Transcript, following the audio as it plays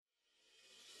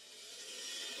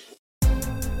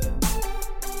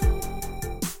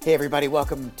Hey everybody,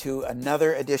 welcome to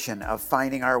another edition of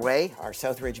Finding Our Way, our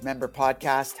Southridge member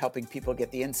podcast, helping people get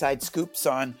the inside scoops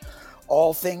on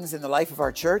all things in the life of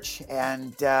our church.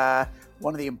 And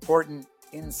one of the important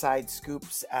inside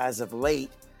scoops as of late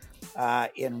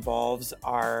involves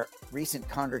our recent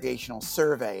congregational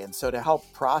survey. And so to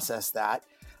help process that,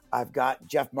 I've got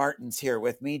Jeff Martens here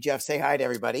with me. Jeff, say hi to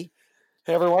everybody.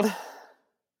 Hey everyone.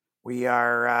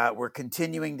 We're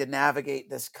continuing to navigate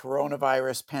this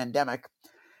coronavirus pandemic.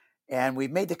 And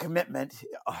we've made the commitment,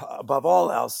 above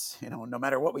all else, no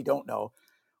matter what we don't know,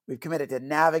 we've committed to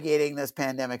navigating this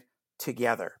pandemic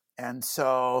together. And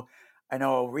so I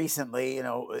know recently, in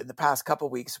the past couple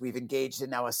of weeks, we've engaged in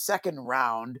now a second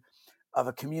round of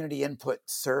a community input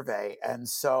survey. And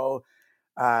so,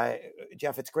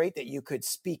 Jeff, it's great that you could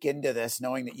speak into this,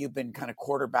 knowing that you've been kind of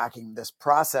quarterbacking this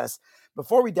process.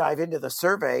 Before we dive into the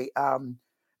survey,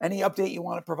 any update you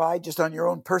want to provide just on your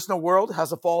own personal world? How's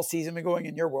the fall season been going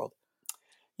in your world?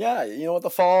 Yeah, you know what, the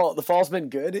fall's been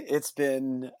good. It's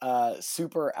been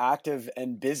super active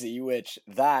and busy, which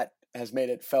that has made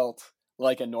it felt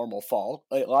like a normal fall.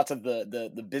 Like lots of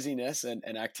the busyness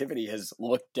and activity has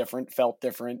looked different, felt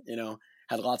different,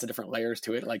 had lots of different layers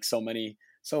to it, like so many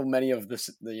of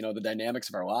the dynamics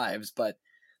of our lives. But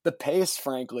the pace,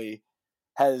 frankly,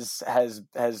 has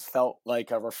felt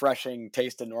like a refreshing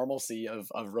taste of normalcy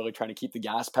of really trying to keep the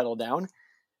gas pedal down.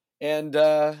 And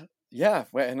yeah,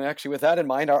 and actually with that in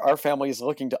mind, our family is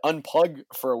looking to unplug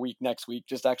for a week next week,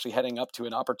 just actually heading up to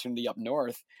an opportunity up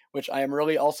north, which I am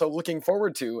really also looking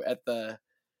forward to at the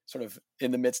sort of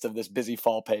in the midst of this busy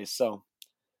fall pace. So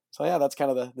yeah, that's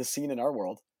kind of the scene in our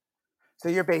world. So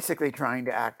you're basically trying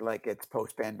to act like it's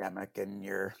post-pandemic and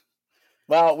you're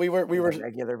we were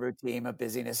regular routine of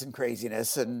busyness and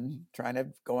craziness and trying to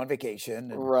go on vacation.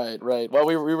 And right. Well,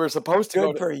 we were supposed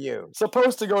to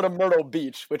supposed to go to Myrtle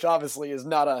Beach, which obviously is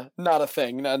not a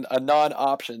thing, a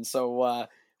non-option. So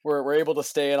we're able to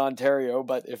stay in Ontario,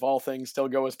 but if all things still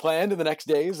go as planned in the next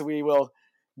days, we will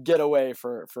get away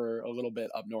for a little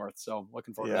bit up north. So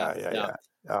looking forward to that. Yeah.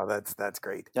 Oh, that's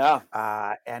great. Yeah.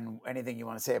 And anything you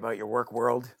want to say about your work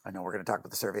world? I know we're going to talk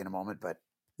about the survey in a moment, but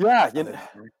yeah,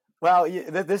 well,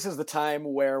 this is the time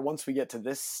where once we get to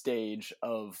this stage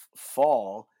of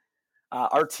fall,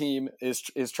 our team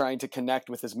is trying to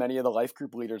connect with as many of the life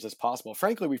group leaders as possible.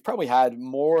 Frankly, we've probably had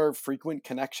more frequent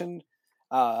connection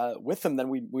with them than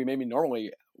we maybe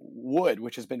normally would,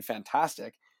 which has been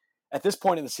fantastic. At this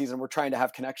point in the season, we're trying to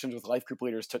have connections with life group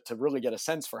leaders to really get a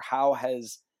sense for how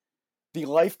has the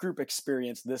life group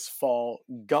experience this fall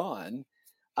gone.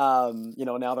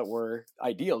 Now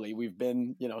that we've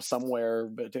been, somewhere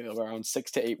around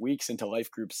 6 to 8 weeks into life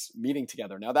groups meeting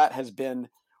together. Now that has been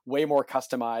way more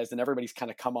customized and everybody's kind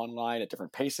of come online at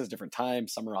different paces, different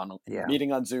times. Some are on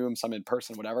meeting on Zoom, some in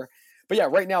person, whatever. But yeah,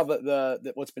 right now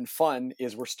the what's been fun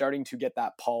is we're starting to get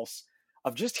that pulse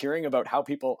of just hearing about how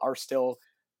people are still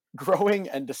growing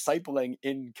and discipling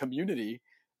in community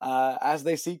as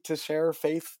they seek to share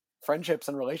faith, friendships,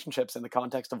 and relationships in the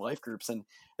context of life groups. And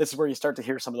this is where you start to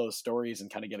hear some of those stories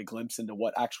and kind of get a glimpse into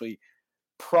what actually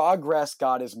progress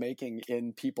God is making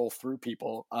in people through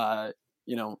people,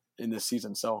 in this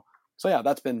season. So yeah,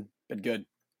 that's been good.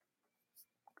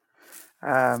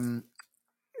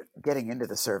 Getting into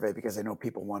the survey, because I know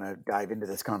people want to dive into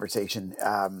this conversation.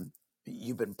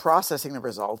 You've been processing the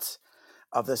results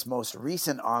of this most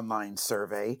recent online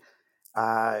survey.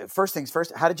 First things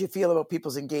first, how did you feel about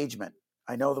people's engagement?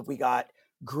 I know that we got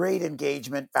great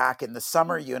engagement back in the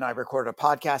summer. You and I recorded a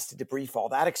podcast to debrief all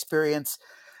that experience.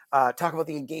 Talk about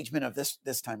the engagement of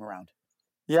this time around.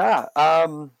 Yeah.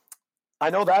 I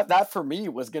know that for me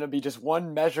was going to be just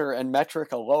one measure and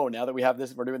metric alone. Now that we have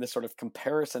this, we're doing this sort of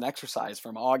comparison exercise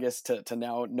from August to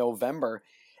now November,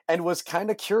 and was kind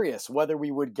of curious whether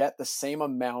we would get the same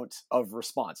amount of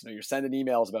response. You're sending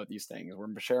emails about these things. We're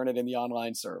sharing it in the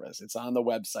online service. It's on the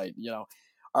website.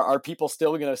 Are people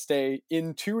still going to stay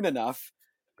in tune enough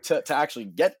to actually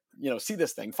get, see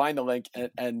this thing, find the link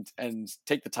and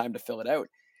take the time to fill it out?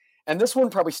 And this one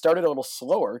probably started a little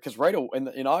slower because right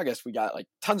in August, we got like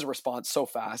tons of response so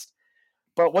fast.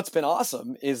 But what's been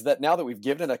awesome is that now that we've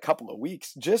given it a couple of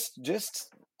weeks, just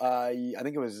I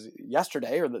think it was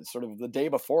yesterday or the day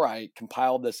before I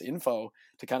compiled this info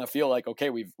to kind of feel like, okay,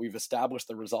 we've established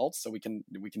the results so we can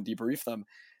debrief them.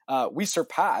 We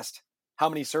surpassed how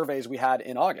many surveys we had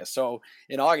in August. So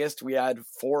in August, we had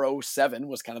 407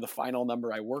 was kind of the final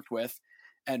number I worked with.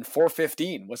 And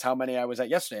 415 was how many I was at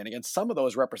yesterday. And again, some of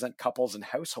those represent couples and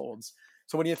households.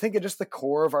 So when you think of just the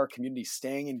core of our community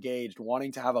staying engaged,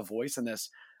 wanting to have a voice in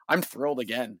this, I'm thrilled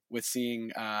again with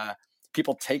seeing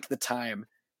people take the time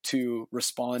to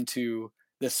respond to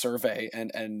this survey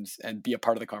and be a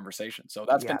part of the conversation. So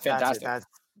that's been fantastic.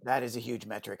 That is a huge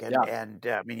metric. Yeah. And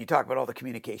I mean, you talk about all the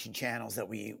communication channels that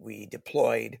we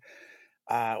deployed.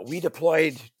 We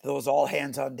deployed those all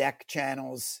hands on deck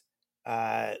channels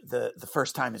the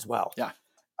first time as well. Yeah.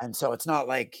 And so it's not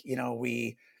like,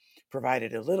 we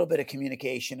provided a little bit of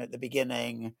communication at the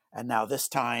beginning, and now this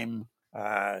time,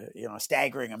 a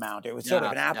staggering amount. It was sort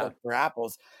of an apples for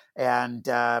apples. And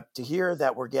to hear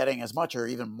that we're getting as much or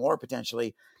even more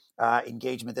potentially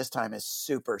engagement this time is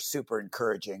super, super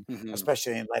encouraging,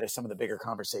 especially in light of some of the bigger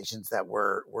conversations that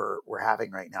we're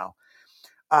having right now.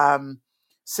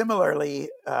 Similarly,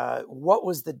 what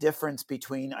was the difference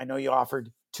between, I know you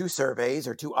offered 2 surveys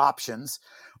or 2 options.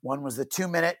 One was the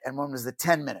 2-minute and one was the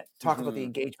 10-minute. Talk about the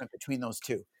engagement between those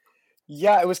 2.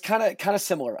 Yeah, it was kind of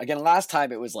similar. Again, last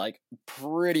time it was like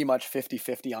pretty much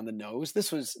 50-50 on the nose.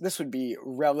 This would be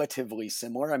relatively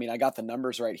similar. I mean, I got the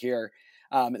numbers right here.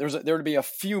 There would be a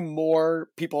few more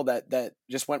people that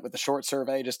just went with the short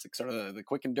survey, just sort of the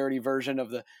quick and dirty version of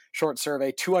the short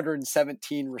survey.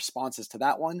 217 responses to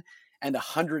that one, and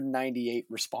 198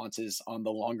 responses on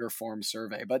the longer form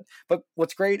survey. But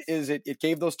what's great is it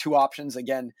gave those 2 options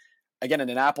again in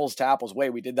an apples to apples way.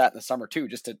 We did that in the summer too,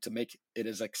 just to make it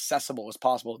as accessible as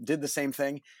possible. Did the same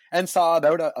thing and saw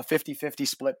about a 50-50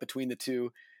 split between the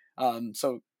 2.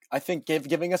 So I think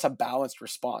giving us a balanced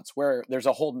response where there's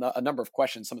a number of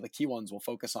questions. Some of the key ones we'll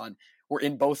focus on were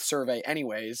in both survey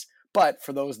anyways, but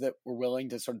for those that were willing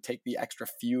to sort of take the extra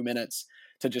few minutes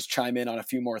to just chime in on a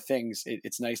few more things,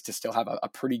 it's nice to still have a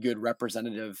pretty good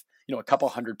representative, a couple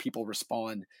hundred people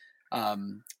respond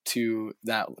to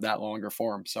that longer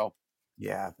form. So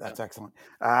yeah, that's excellent.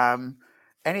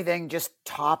 Anything just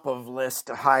top of list,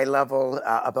 high level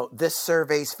about this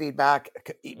survey's feedback,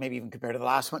 maybe even compared to the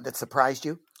last one, that surprised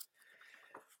you?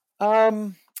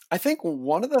 I think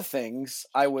one of the things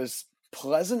I was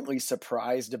pleasantly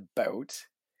surprised about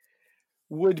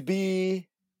would be,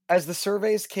 as the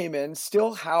surveys came in,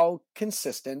 still how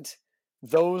consistent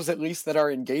those, at least that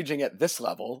are engaging at this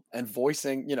level and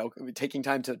voicing, taking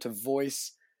time to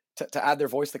voice, to add their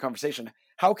voice to the conversation,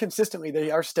 how consistently they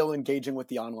are still engaging with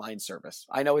the online service.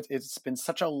 I know it's been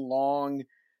such a long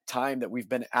time that we've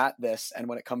been at this, and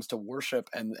when it comes to worship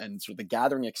and sort of the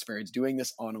gathering experience, doing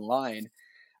this online,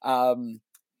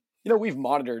 we've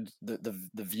monitored the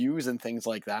views and things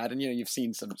like that, and you've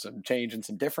seen some change and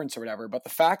some difference or whatever. But the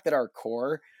fact that our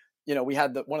core, we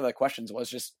had one of the questions was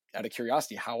just out of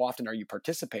curiosity, how often are you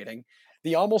participating?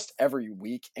 The almost every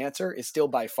week answer is still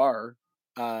by far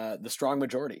the strong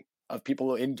majority of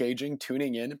people engaging,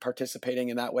 tuning in, participating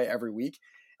in that way every week.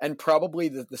 And probably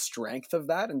the strength of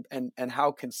that and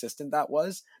how consistent that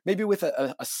was, maybe with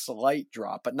a slight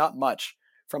drop, but not much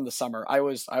from the summer. I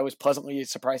was pleasantly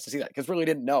surprised to see that, because really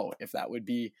didn't know if that would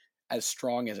be as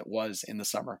strong as it was in the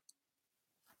summer.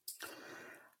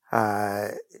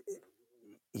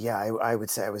 Yeah, I would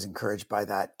say I was encouraged by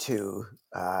that too.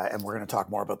 And we're going to talk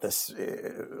more about this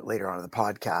later on in the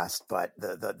podcast. But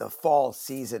the fall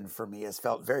season for me has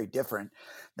felt very different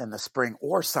than the spring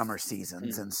or summer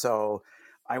seasons. And so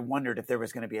I wondered if there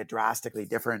was going to be a drastically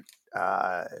different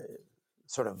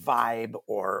sort of vibe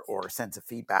or sense of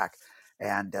feedback,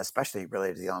 and especially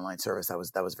related to the online service.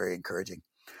 That was very encouraging.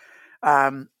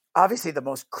 Obviously, the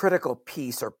most critical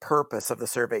piece or purpose of the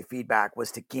survey feedback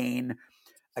was to gain,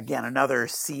 again, another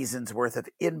season's worth of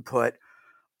input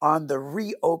on the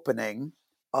reopening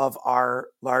of our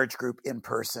large group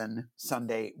in-person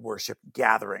Sunday worship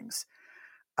gatherings.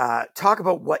 Talk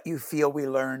about what you feel we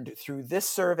learned through this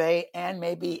survey, and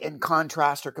maybe in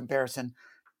contrast or comparison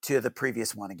to the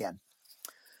previous one again.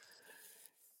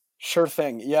 Sure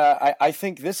thing. Yeah, I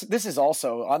think this is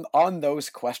also on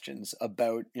those questions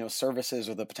about services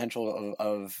or the potential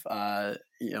of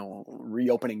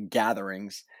reopening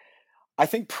gatherings. I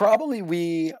think probably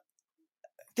we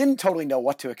didn't totally know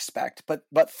what to expect,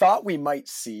 but thought we might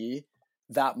see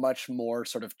that much more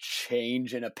sort of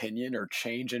change in opinion or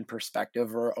change in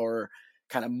perspective or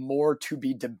kind of more to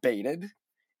be debated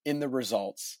in the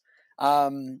results.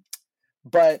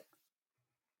 But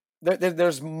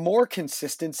there's more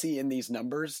consistency in these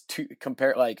numbers to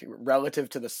compare, like relative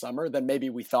to the summer, than maybe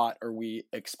we thought or we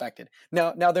expected.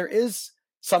 Now there is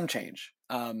some change.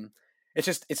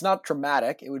 It's not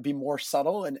dramatic. It would be more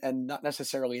subtle and not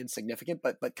necessarily insignificant,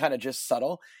 but kind of just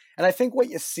subtle. And I think what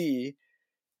you see,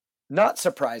 not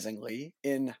surprisingly,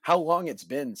 in how long it's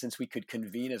been since we could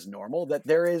convene as normal, that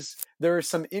there is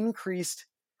some increased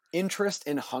interest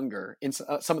and hunger in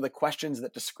some of the questions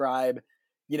that describe,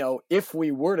 if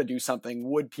we were to do something,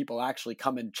 would people actually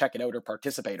come and check it out or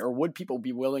participate? Or would people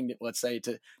be willing to, let's say,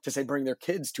 to bring their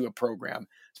kids to a program,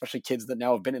 especially kids that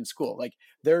now have been in school? Like,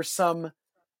 there's some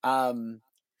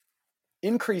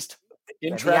increased the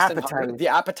interest and hunger. appetite. The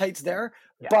appetite's there.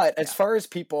 Yeah, But as far as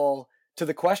people, to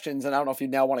the questions, and I don't know if you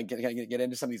now want to get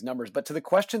into some of these numbers, but to the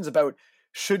questions about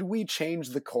should we change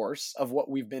the course of what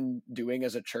we've been doing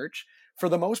as a church, for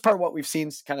the most part, what we've seen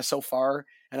kind of so far,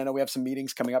 and I know we have some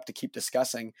meetings coming up to keep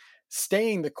discussing,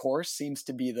 staying the course seems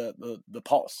to be the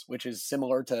pulse, which is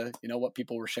similar to, you know, what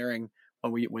people were sharing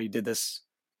when we did this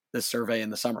survey in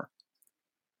the summer.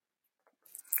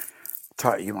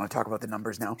 You want to talk about the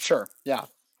numbers now? Sure. Yeah.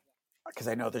 Because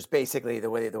I know there's basically the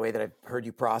way that I've heard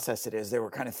you process it is there were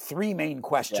kind of three main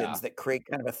questions that create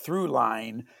kind of a through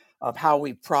line of how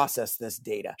we process this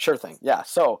data. Sure thing. Yeah.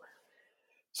 So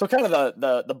kind of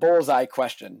the bullseye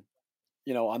question,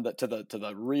 you know, on to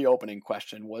the reopening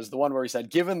question was the one where we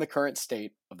said, given the current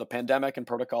state of the pandemic and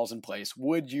protocols in place,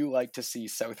 would you like to see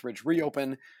Southridge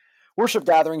reopen worship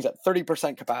gatherings at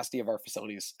 30% capacity of our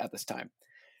facilities at this time?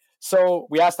 So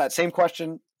we asked that same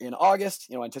question in August,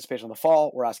 you know, anticipation of the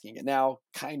fall. We're asking it now,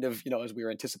 kind of, you know, as we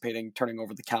were anticipating turning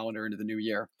over the calendar into the new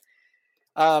year.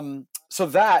 So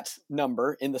that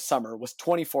number in the summer was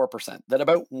 24%, that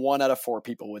about 1 out of 4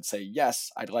 people would say, yes,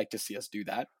 I'd like to see us do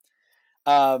that.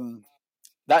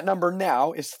 That number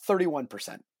now is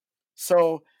 31%.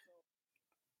 So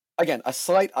again, a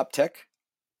slight uptick,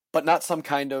 but not some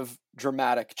kind of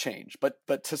dramatic change.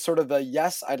 But to sort of the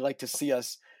yes, I'd like to see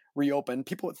us reopen,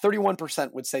 people,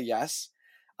 31% would say yes.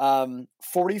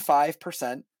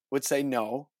 45% would say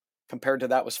no. Compared to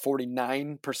that was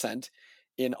 49%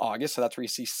 in August. So that's where you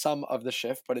see some of the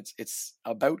shift, but it's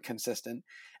about consistent.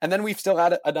 And then we've still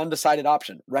had an undecided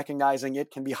option, recognizing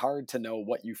it can be hard to know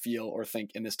what you feel or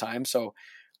think in this time. So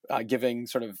giving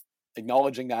sort of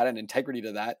acknowledging that and integrity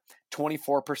to that,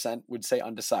 24% would say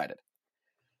undecided.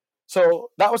 So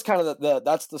that was kind of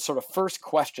that's the sort of first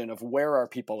question of where are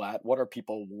people at? What are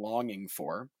people longing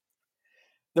for?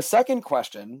 The second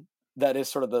question that is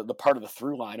sort of the part of the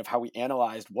through line of how we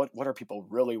analyzed what are people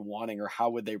really wanting or how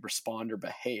would they respond or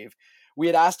behave. We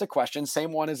had asked a question,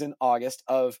 same one as in August,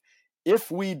 of if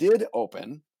we did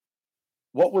open,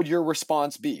 what would your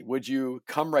response be? Would you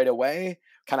come right away?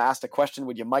 Kind of asked a question,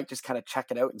 would you might just kind of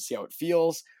check it out and see how it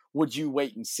feels? Would you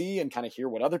wait and see and kind of hear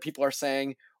what other people are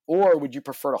saying? Or would you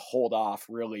prefer to hold off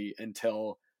really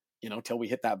until we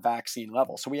hit that vaccine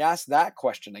level? So we asked that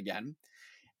question again.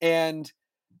 And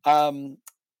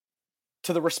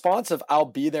to the response of I'll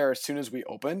be there as soon as we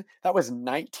open, that was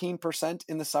 19%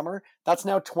 in the summer. That's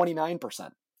now 29%.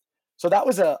 So that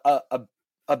was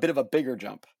a bit of a bigger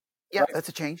jump. Yeah, right? That's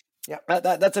a change. Yeah,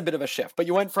 that's a bit of a shift. But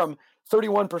you went from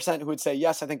 31% who would say,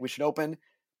 yes, I think we should open,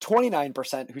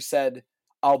 29% who said,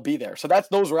 I'll be there. So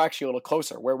those were actually a little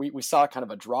closer, where we saw kind of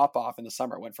a drop off in the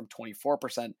summer. It went from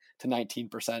 24% to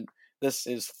 19%. This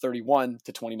is 31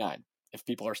 to 29, if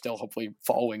people are still hopefully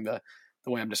following the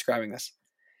way I'm describing this.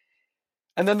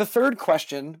 And then the third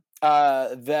question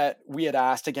that we had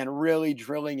asked, again, really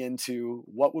drilling into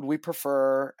what would we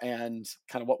prefer and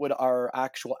kind of what would our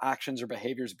actual actions or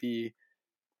behaviors be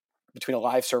between a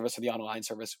live service or the online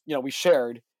service. You know, we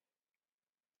shared,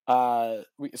 I'll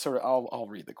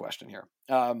read the question here.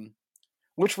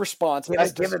 Which response,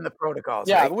 given the protocols,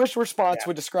 yeah, right? Which response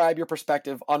would describe your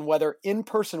perspective on whether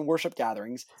in-person worship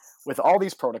gatherings with all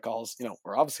these protocols, you know,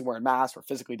 we're obviously wearing masks, we're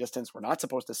physically distanced, we're not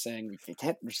supposed to sing, we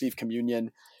can't receive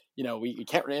communion, you know, we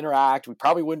can't interact, we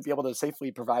probably wouldn't be able to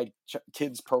safely provide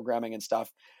kids programming and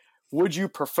stuff. Would you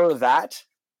prefer that,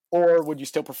 or would you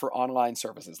still prefer online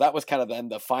services? That was kind of then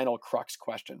the final crux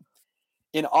question.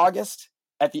 In August,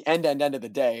 at the end of the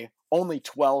day, only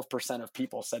 12% of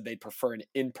people said they'd prefer an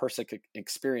in-person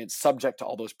experience subject to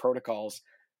all those protocols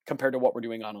compared to what we're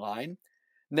doing online.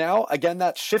 Now, again,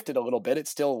 that's shifted a little bit. It's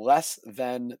still less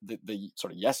than the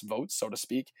sort of yes votes, so to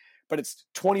speak, but it's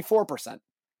 24%.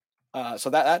 So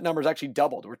that number is actually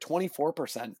doubled, where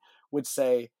 24% would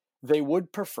say they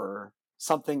would prefer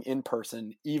something in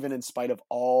person, even in spite of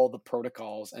all the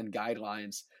protocols and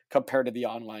guidelines compared to the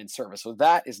online service. So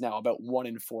that is now about 1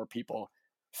 in 4 people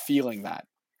feeling that.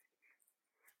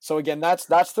 So again, that's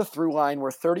the through line,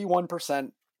 where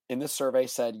 31% in this survey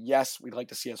said, yes, we'd like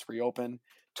to see us reopen.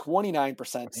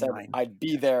 29% said, I'd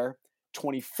be there.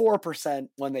 24%,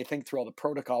 when they think through all the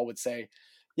protocol, would say,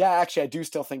 yeah, actually, I do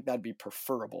still think that'd be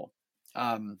preferable.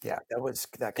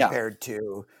 That compared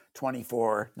to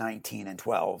 24, 19, and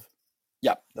 12.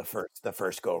 Yep. The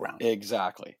first go around.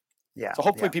 Exactly. Yeah. So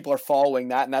hopefully people are following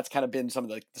that, and that's kind of been some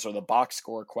of the sort of the box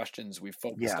score questions we've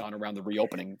focused on around the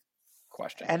reopening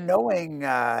question. And knowing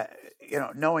that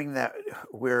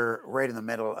we're right in the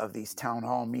middle of these town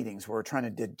hall meetings, we're trying to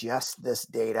digest this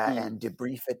data and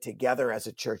debrief it together as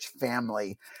a church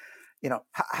family. You know,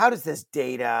 how does this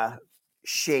data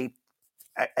shape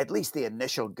at least the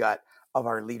initial gut of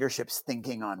our leadership's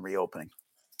thinking on reopening?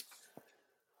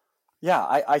 Yeah,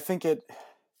 I think it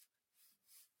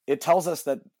tells us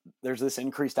that there's this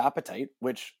increased appetite,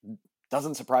 which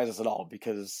doesn't surprise us at all,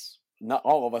 because not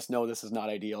all of us know this is not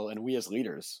ideal, and we as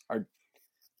leaders are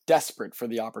desperate for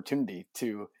the opportunity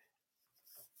to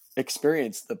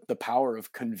experience the power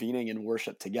of convening in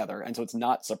worship together. And so it's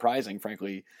not surprising,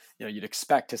 frankly, you'd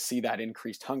expect to see that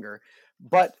increased hunger.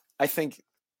 But I think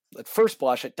at first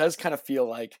blush, it does kind of feel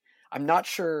like I'm not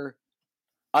sure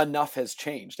enough has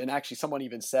changed. And actually, someone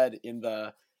even said in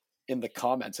the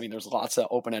comments, I mean, there's lots of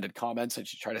open-ended comments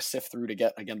that you try to sift through to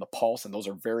get, again, the pulse, and those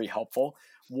are very helpful.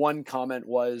 One comment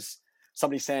was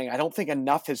somebody saying, I don't think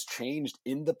enough has changed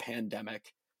in the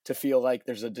pandemic to feel like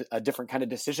there's a different kind of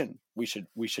decision we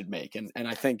should make. And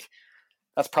I think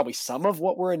that's probably some of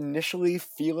what we're initially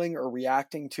feeling or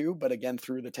reacting to. But again,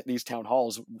 through these town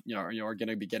halls, are going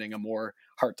to be getting a more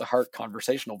heart-to-heart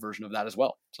conversational version of that as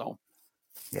well. So,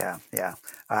 yeah.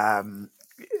 I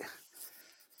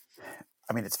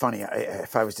mean, it's funny.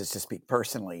 If I was just to speak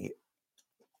personally,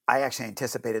 I actually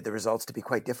anticipated the results to be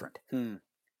quite different.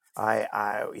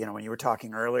 I when you were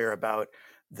talking earlier about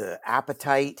the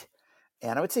appetite,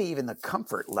 and I would say even the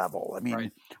comfort level. I mean,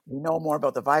 right. We know more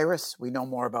about the virus. We know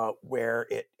more about where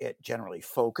it generally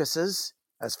focuses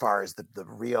as far as the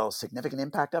real significant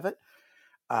impact of it.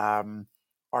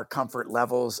 Our comfort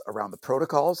levels around the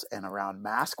protocols and around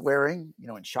mask wearing,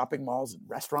 in shopping malls and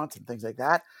restaurants and things like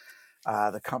that.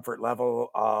 The comfort level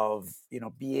of,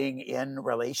 being in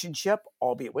relationship,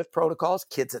 albeit with protocols,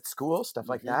 kids at school, stuff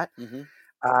like that.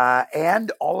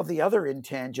 And all of the other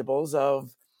intangibles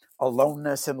of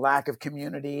aloneness and lack of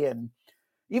community, and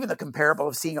even the comparable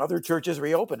of seeing other churches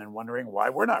reopen and wondering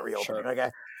why we're not reopening. Sure.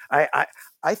 Like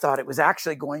I thought it was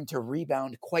actually going to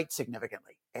rebound quite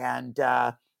significantly. And,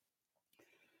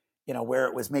 where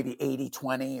it was maybe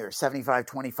 80-20 or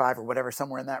 75-25 or whatever,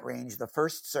 somewhere in that range, the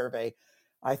first survey,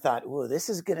 I thought, well, this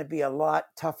is going to be a lot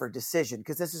tougher decision,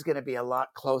 because this is going to be a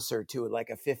lot closer to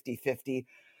like a 50-50,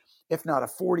 if not a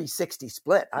 40-60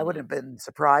 split. I would have been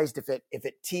surprised if it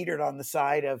teetered on the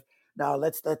side of, no,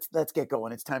 let's get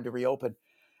going. It's time to reopen.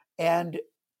 And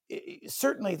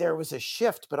certainly there was a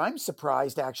shift, but I'm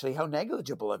surprised actually how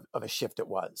negligible of a shift it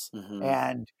was.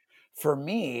 And for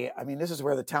me, I mean, this is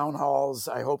where the town halls,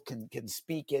 I hope, can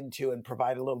speak into and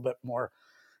provide a little bit more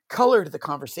color to the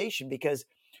conversation, because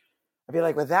I feel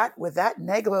like with that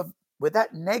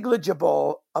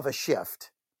negligible of a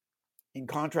shift, in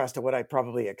contrast to what I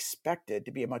probably expected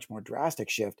to be a much more drastic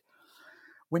shift,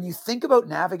 when you think about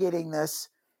navigating this,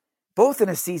 both in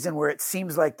a season where it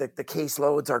seems like the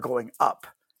caseloads are going up,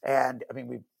 and I mean,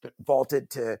 we've vaulted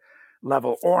to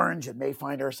level orange and may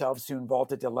find ourselves soon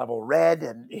vaulted to level red,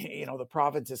 and the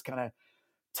province is kind of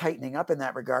tightening up in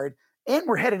that regard, and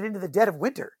we're headed into the dead of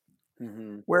winter,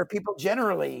 where people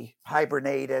generally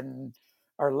hibernate and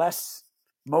are less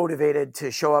motivated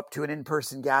to show up to an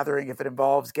in-person gathering if it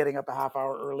involves getting up a half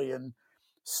hour early and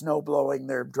snow blowing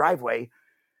their driveway.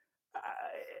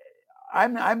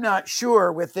 I'm not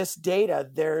sure with this data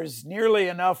there's nearly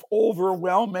enough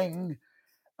overwhelming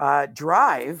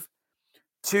drive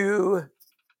to,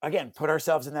 again, put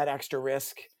ourselves in that extra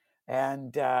risk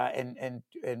and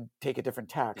take a different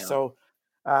tack. Yeah. So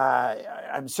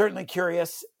I'm certainly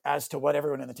curious as to what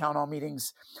everyone in the town hall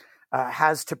meetings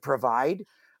has to provide.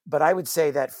 But I would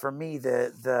say that for me,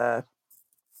 the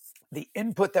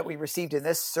input that we received in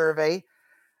this survey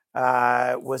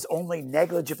was only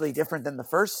negligibly different than the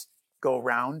first go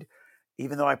round,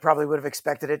 even though I probably would have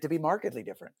expected it to be markedly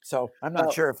different. So I'm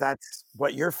not sure if that's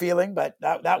what you're feeling, but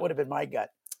that would have been my gut.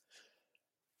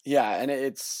 Yeah, and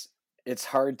it's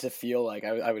hard to feel like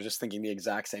I was just thinking the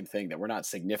exact same thing, that we're not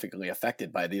significantly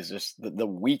affected by these. Just the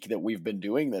week that we've been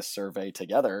doing this survey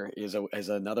together is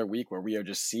another week where we are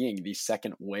just seeing the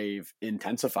second wave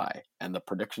intensify, and the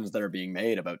predictions that are being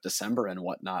made about December and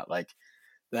whatnot, like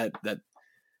that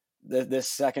this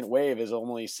second wave is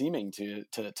only seeming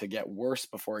to get worse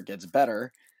before it gets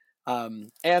better.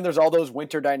 And there's all those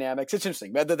winter dynamics. It's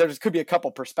interesting. There could be a couple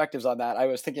perspectives on that. I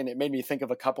was thinking, it made me think of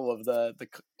a couple of the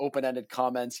open-ended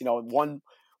comments.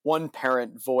 One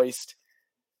parent voiced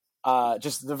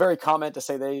just the very comment to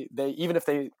say they even if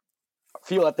they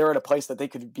feel that they're at a place that they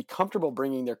could be comfortable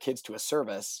bringing their kids to a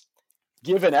service,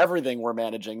 given everything we're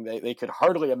managing, they could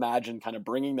hardly imagine kind of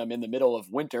bringing them in the middle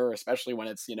of winter, especially when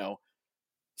it's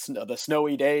the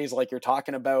snowy days like you're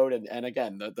talking about, and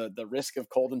again the risk of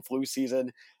cold and flu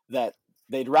season, that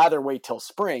they'd rather wait till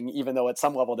spring, even though at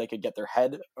some level they could get their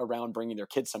head around bringing their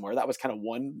kids somewhere. That was kind of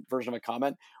one version of a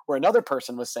comment. Where another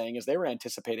person was saying, as they were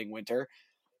anticipating winter,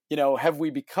 have we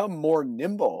become more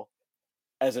nimble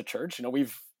as a church?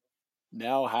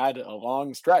 now had a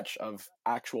long stretch of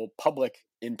actual public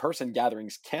in-person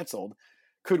gatherings canceled.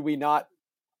 Could we not,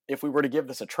 if we were to give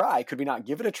this a try, could we not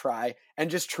give it a try and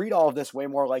just treat all of this way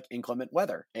more like inclement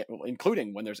weather,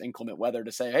 including when there's inclement weather,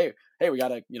 to say, hey, we got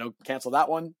to, cancel that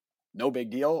one. No big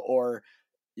deal. Or,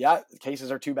 yeah, the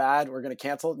cases are too bad, we're going to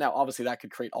cancel. Now, obviously that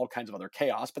could create all kinds of other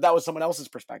chaos, but that was someone else's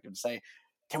perspective to say,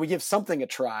 can we give something a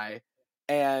try?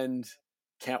 And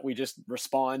can't we just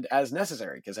respond as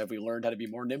necessary? Because have we learned how to be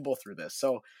more nimble through this?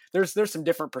 So there's some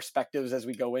different perspectives as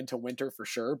we go into winter for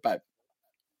sure, but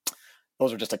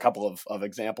those are just a couple of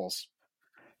examples.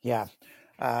 Yeah.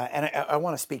 And I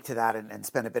want to speak to that and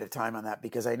spend a bit of time on that,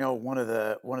 because I know one of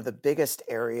the biggest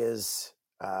areas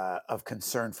of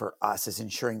concern for us is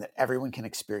ensuring that everyone can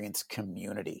experience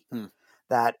community,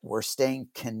 that we're staying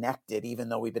connected, even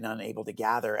though we've been unable to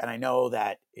gather. And I know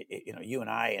that, you and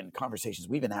I, and conversations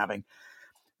we've been having,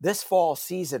 this fall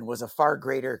season was a far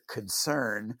greater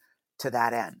concern to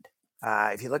that end.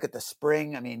 If you look at the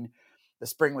spring, I mean, the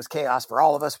spring was chaos for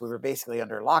all of us. We were basically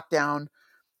under lockdown.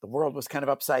 The world was kind of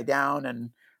upside down.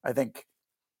 And I think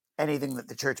anything that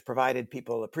the church provided,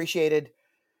 people appreciated.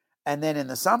 And then in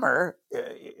the summer,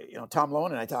 Tom Lowen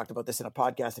and I talked about this in a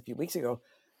podcast a few weeks ago.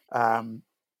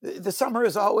 The summer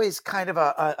is always kind of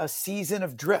a season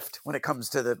of drift when it comes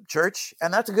to the church.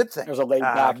 And that's a good thing. There's a laid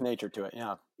back nature to it.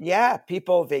 Yeah. Yeah.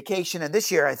 People vacation. And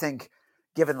this year, I think,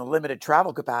 given the limited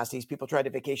travel capacities, people try to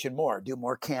vacation more, do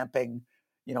more camping,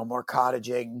 more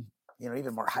cottaging,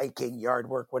 even more hiking, yard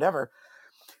work, whatever.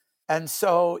 And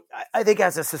so I think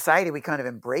as a society, we kind of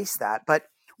embrace that. But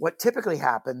what typically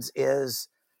happens is,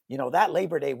 that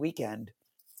Labor Day weekend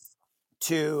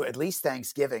to at least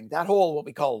Thanksgiving, that whole what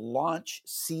we call launch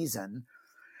season,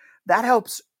 that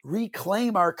helps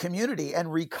reclaim our community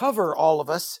and recover all of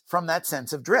us from that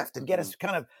sense of drift and get us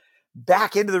kind of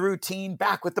back into the routine,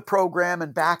 back with the program,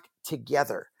 and back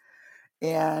together.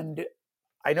 And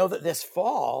I know that this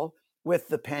fall, with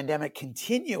the pandemic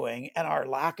continuing and our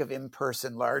lack of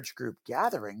in-person large group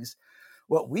gatherings,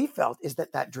 what we felt is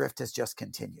that drift has just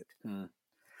continued.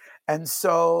 And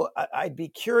so I'd be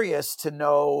curious to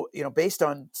know, based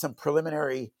on some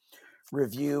preliminary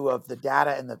review of the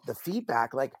data and the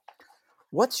feedback, like,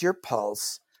 what's your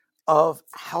pulse of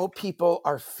how people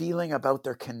are feeling about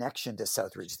their connection to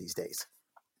Southridge these days?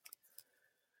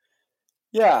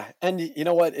 Yeah. And you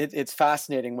know what? It's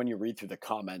fascinating when you read through the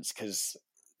comments, because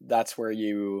that's where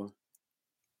you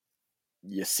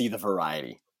see the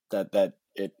variety that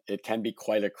it can be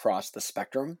quite across the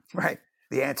spectrum. Right.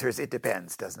 The answer is it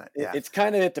depends, doesn't it? Yeah.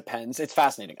 It depends. It's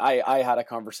fascinating. I had a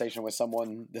conversation with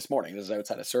someone this morning. This is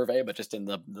outside a survey, but just in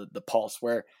the pulse,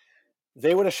 where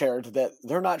they would have shared that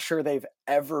they're not sure they've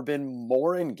ever been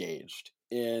more engaged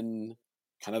in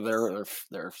kind of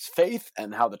their faith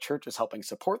and how the church is helping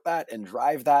support that and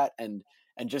drive that, and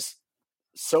just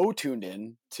so tuned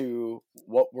in to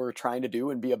what we're trying to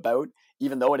do and be about,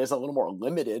 even though it is a little more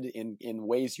limited in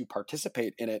ways you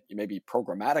participate in it, maybe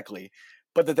programmatically,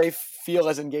 but that they feel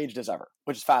as engaged as ever,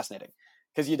 which is fascinating.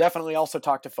 Because you definitely also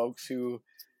talk to folks who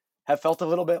have felt a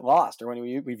little bit lost, or when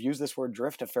we've used this word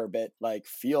drift a fair bit, like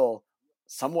feel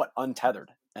somewhat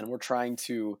untethered, and we're trying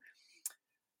to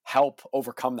help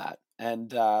overcome that.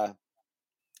 And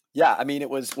yeah, I mean, it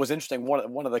was interesting.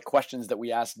 One of the questions that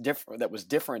we asked that was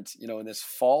different, in this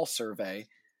fall survey,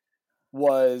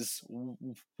 was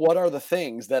what are the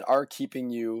things that are keeping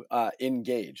you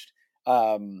engaged,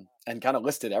 and kind of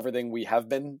listed everything we have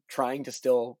been trying to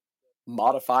still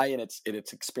modify in its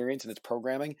experience and its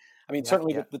programming. I mean,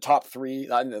 certainly the top three,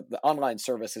 the online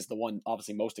service is the one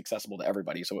obviously most accessible to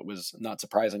everybody, so it was not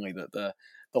surprisingly the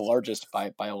largest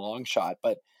by a long shot.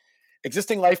 But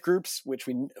existing life groups, which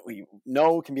we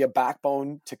know can be a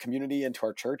backbone to community and to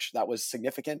our church, that was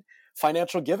significant.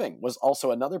 Financial giving was also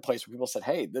another place where people said,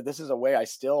 hey, this is a way I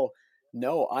still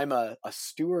know I'm a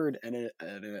steward and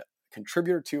a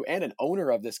contributor to and an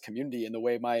owner of this community, in the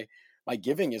way my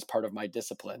giving is part of my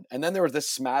discipline. And then there was this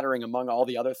smattering among all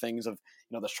the other things of,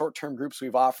 the short-term groups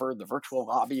we've offered, the virtual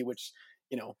lobby, which,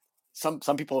 some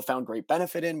people have found great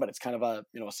benefit in, but it's kind of a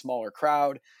smaller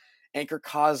crowd. Anchor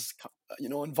cause,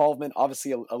 involvement,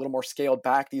 obviously a little more scaled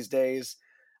back these days.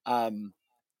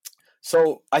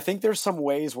 So I think there's some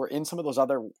ways where in some of those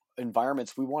other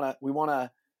environments, we want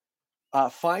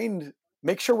to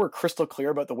make sure we're crystal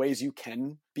clear about the ways you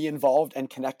can be involved and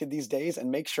connected these days,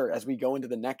 and make sure as we go into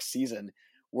the next season,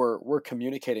 we're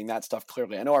communicating that stuff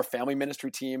clearly. I know our family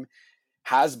ministry team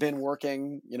has been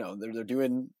working, they're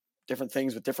doing different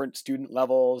things with different student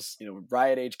levels.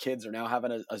 Riot age kids are now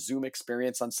having a Zoom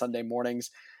experience on Sunday mornings.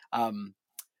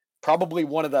 Probably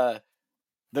one of the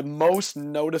the most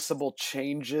noticeable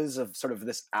changes of sort of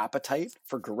this appetite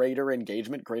for greater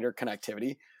engagement, greater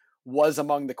connectivity was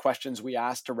among the questions we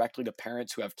asked directly to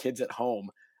parents who have kids at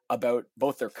home about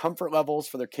both their comfort levels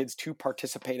for their kids to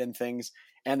participate in things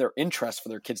and their interest for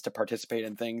their kids to participate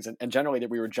in things. And generally that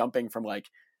we were jumping from like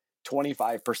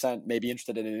 25% maybe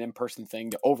interested in an in-person thing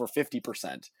to over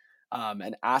 50%,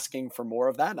 and asking for more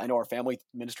of that. And I know our family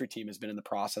ministry team has been in the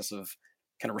process of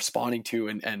kind of responding to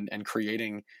and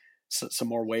creating some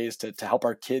more ways to help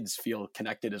our kids feel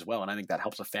connected as well. And I think that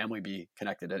helps a family be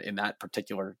connected in that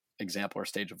particular example or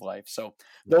stage of life. So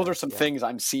those are some things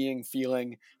I'm seeing,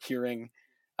 feeling, hearing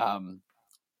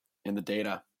in the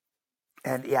data.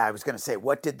 And yeah, I was going to say,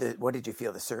 what did you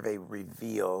feel the survey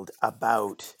revealed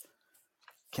about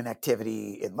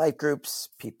connectivity in life groups,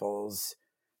 people's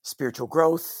spiritual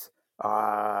growth,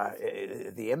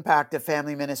 the impact of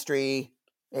family ministry,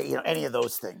 any of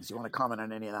those things? You want to comment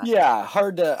on any of that? Yeah,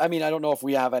 hard to, I mean, I don't know if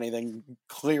we have anything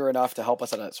clear enough to help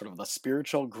us at a sort of the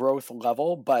spiritual growth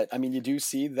level, but I mean, you do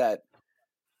see that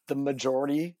the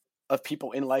majority of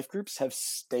people in life groups have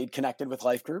stayed connected with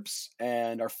life groups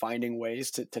and are finding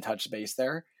ways to touch base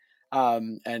there.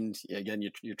 And again,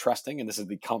 you're trusting, and this is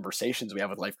the conversations we have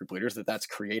with life group leaders, that's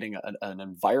creating an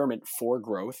environment for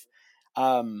growth.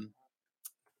 Yeah,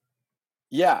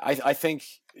 I think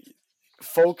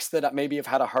folks that maybe have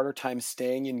had a harder time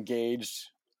staying engaged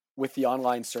with the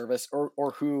online service,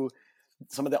 or who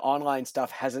some of the online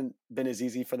stuff hasn't been as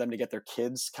easy for them to get their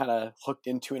kids kind of hooked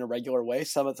into in a regular way.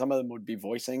 Some of them would be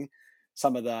voicing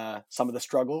some of the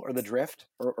struggle or the drift,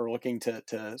 or looking to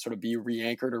sort of be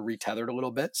re-anchored or retethered a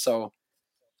little bit. So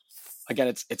again,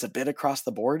 it's a bit across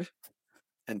the board,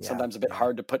 and sometimes a bit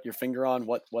hard to put your finger on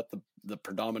what the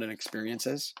predominant experience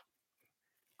is.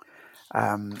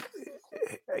 I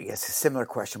guess a similar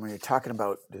question when you're talking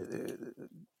about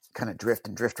kind of drift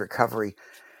and drift recovery.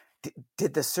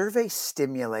 Did the survey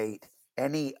stimulate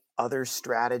any other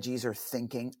strategies or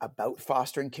thinking about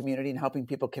fostering community and helping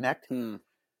people connect?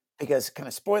 Because, kind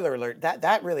of spoiler alert,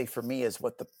 that really for me is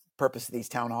what the purpose of these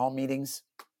town hall meetings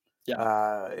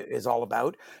is all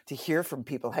about, to hear from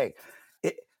people, hey,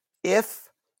 if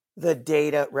the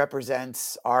data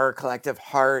represents our collective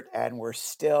heart and we're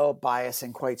still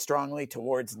biasing quite strongly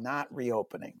towards not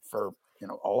reopening for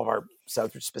all of our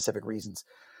specific reasons,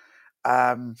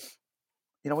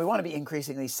 we want to be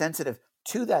increasingly sensitive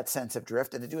to that sense of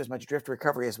drift and to do as much drift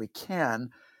recovery as we can.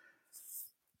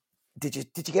 Did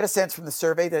you get a sense from the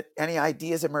survey that any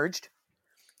ideas emerged?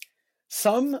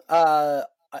 Some, I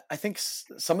think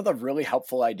some of the really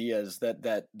helpful ideas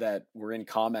that were in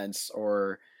comments,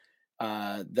 or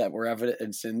that were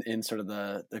evidence in sort of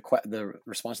the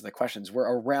response to the questions,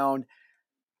 were around,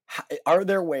 are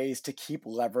there ways to keep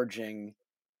leveraging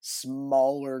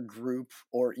smaller group,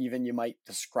 or even you might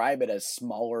describe it as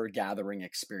smaller gathering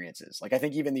experiences? Like, I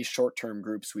think even these short-term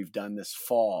groups we've done this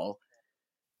fall,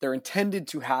 they're intended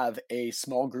to have a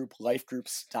small group, life group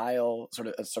style, sort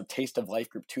of taste of life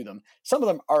group to them. Some of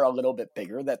them are a little bit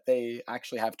bigger, that they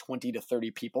actually have 20 to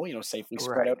 30 people, safely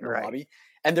spread out in the lobby.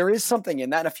 And there is something in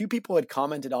that. And a few people had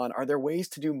commented on, are there ways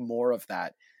to do more of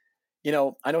that?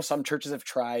 I know some churches have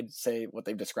tried, say, what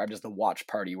they've described as the watch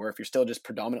party, where if you're still just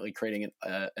predominantly creating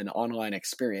an online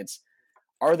experience,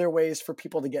 are there ways for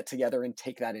people to get together and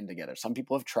take that in together? Some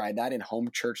people have tried that in home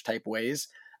church type ways.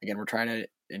 Again, we're trying to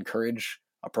encourage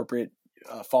appropriate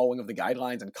following of the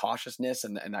guidelines and cautiousness,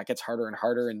 and that gets harder and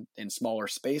harder in smaller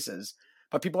spaces.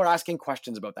 But people are asking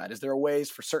questions about that. Is there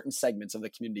ways for certain segments of the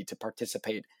community to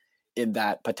participate in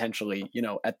that potentially,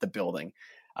 at the building?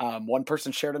 One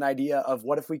person shared an idea of,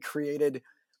 what if we created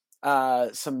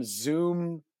some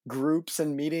Zoom groups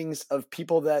and meetings of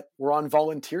people that were on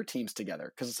volunteer teams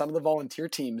together? Because some of the volunteer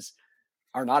teams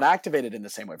are not activated in the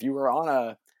same way. If you were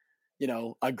on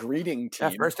a greeting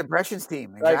team, first impressions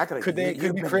team, exactly. Like,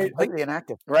 could we create completely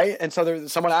inactive, right? And so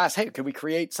someone asked, hey, could we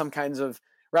create some kinds of,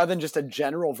 rather than just a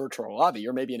general virtual lobby,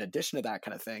 or maybe in addition to that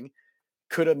kind of thing,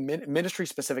 could a ministry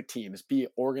specific teams be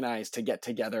organized to get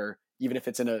together, even if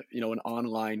it's in an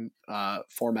online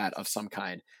format of some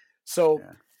kind? So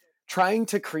trying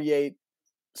to create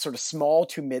sort of small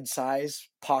to mid-size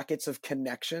pockets of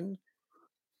connection.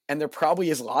 And there probably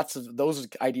is lots of those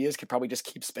ideas, could probably just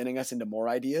keep spinning us into more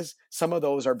ideas. Some of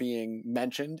those are being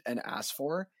mentioned and asked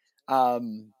for.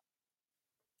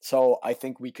 So I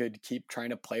think we could keep trying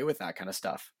to play with that kind of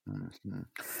stuff. Mm-hmm.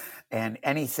 And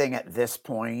anything at this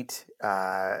point,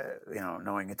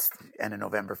 knowing it's end of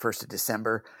November, 1st of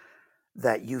December,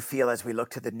 that you feel as we look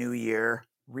to the new year,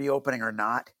 reopening or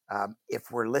not,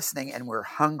 if we're listening and we're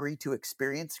hungry to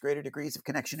experience greater degrees of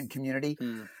connection and community,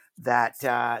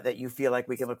 that you feel like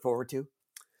we can look forward to?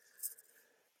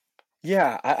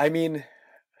 Yeah, I mean,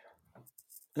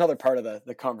 another part of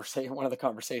the conversation, one of the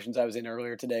conversations I was in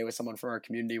earlier today with someone from our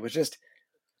community was just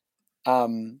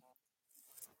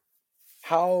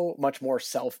how much more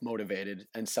self-motivated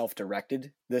and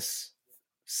self-directed this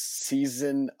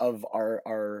season of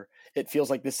our it feels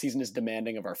like this season is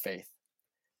demanding of our faith.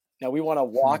 Now we want to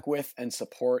walk with and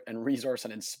support and resource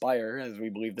and inspire, as we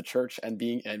believe the church and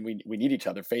we need each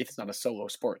other. Faith is not a solo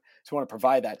sport. So we want to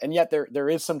provide that. And yet there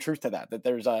is some truth to that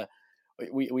there's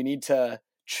we need to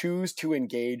choose to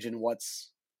engage in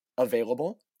what's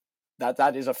available.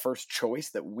 That is a first choice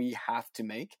that we have to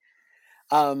make.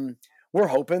 We're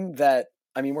hoping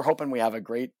we have a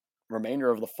great remainder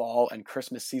of the fall and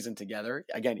Christmas season together.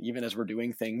 Again, even as we're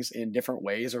doing things in different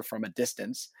ways or from a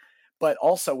distance. But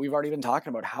also, we've already been talking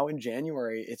about how in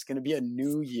January, it's going to be a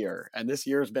new year. And this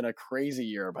year has been a crazy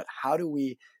year. But how do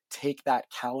we take that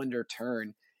calendar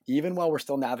turn, even while we're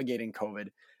still navigating COVID,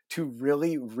 to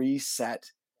really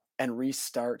reset and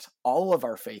restart all of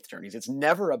our faith journeys? It's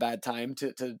never a bad time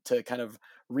to kind of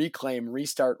reclaim,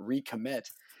 restart, recommit.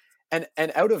 And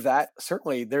out of that,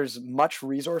 certainly there's much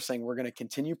resourcing we're going to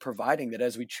continue providing that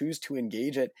as we choose to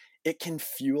engage it, it can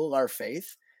fuel our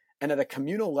faith. And at a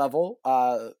communal level,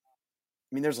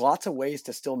 there's lots of ways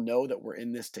to still know that we're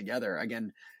in this together.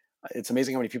 Again, it's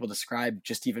amazing how many people describe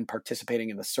just even participating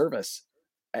in the service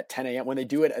at 10 a.m. When they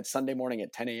do it at Sunday morning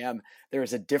at 10 a.m., there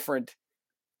is a different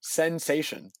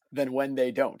sensation than when they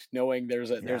don't, knowing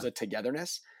there's a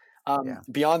togetherness.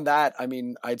 Beyond that,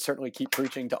 I'd certainly keep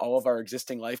preaching to all of our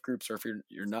existing life groups, or if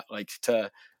you're not, like, to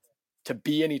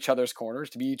be in each other's corners,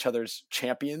 to be each other's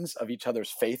champions of each other's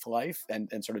faith life and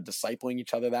sort of discipling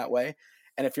each other that way.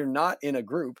 And if you're not in a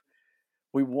group,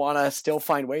 we want to still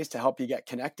find ways to help you get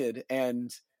connected.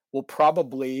 And we'll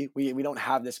probably, we don't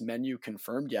have this menu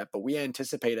confirmed yet, but we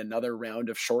anticipate another round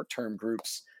of short-term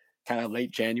groups kind of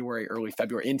late January, early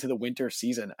February into the winter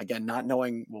season. Again, not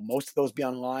knowing, will most of those be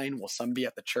online? Will some be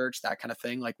at the church? That kind of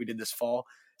thing, like we did this fall,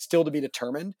 still to be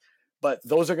determined. But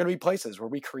those are going to be places where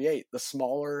we create the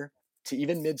smaller to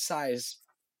even mid-size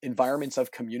environments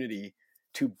of community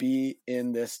to be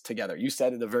in this together. You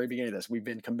said at the very beginning of this, we've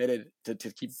been committed to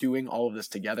keep doing all of this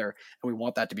together, and we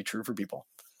want that to be true for people.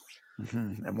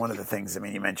 Mm-hmm. And one of the things,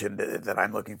 you mentioned that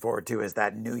I'm looking forward to is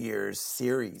that New Year's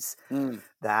series.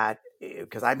 That,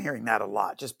 because I'm hearing that a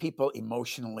lot, just people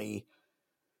emotionally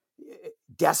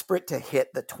desperate to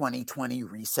hit the 2020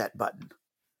 reset button.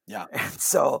 Yeah. And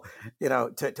so,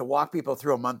 to walk people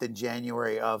through a month in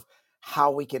January of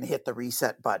how we can hit the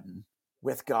reset button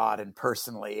with God and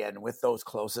personally and with those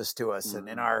closest to us and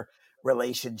in our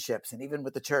relationships and even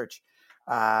with the church.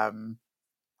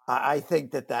 I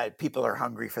think that people are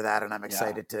hungry for that, and I'm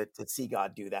excited to see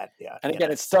God do that. Yeah. And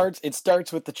again, it starts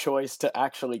with the choice to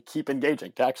actually keep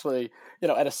engaging, to actually,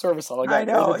 at a service level,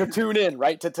 to tune in,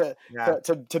 right?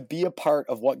 To be a part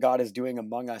of what God is doing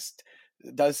among us.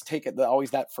 Does take it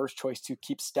always that first choice to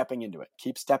keep stepping into it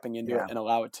and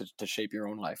allow it to shape your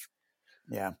own life.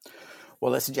 Yeah.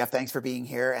 Well, listen, Jeff, thanks for being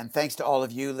here. And thanks to all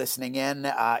of you listening in.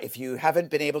 If you haven't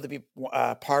been able to be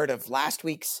part of last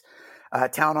week's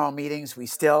town hall meetings, we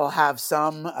still have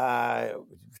some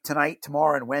tonight,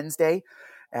 tomorrow, and Wednesday.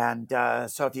 And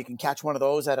so if you can catch one of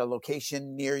those at a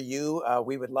location near you,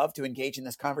 we would love to engage in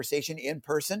this conversation in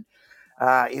person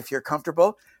if you're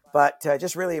comfortable. But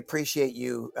just really appreciate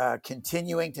you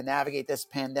continuing to navigate this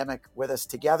pandemic with us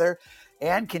together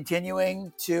and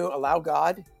continuing to allow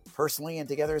God personally and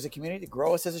together as a community to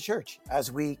grow us as a church as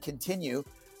we continue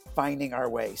finding our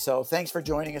way. So thanks for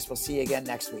joining us. We'll see you again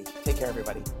next week. Take care,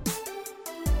 everybody.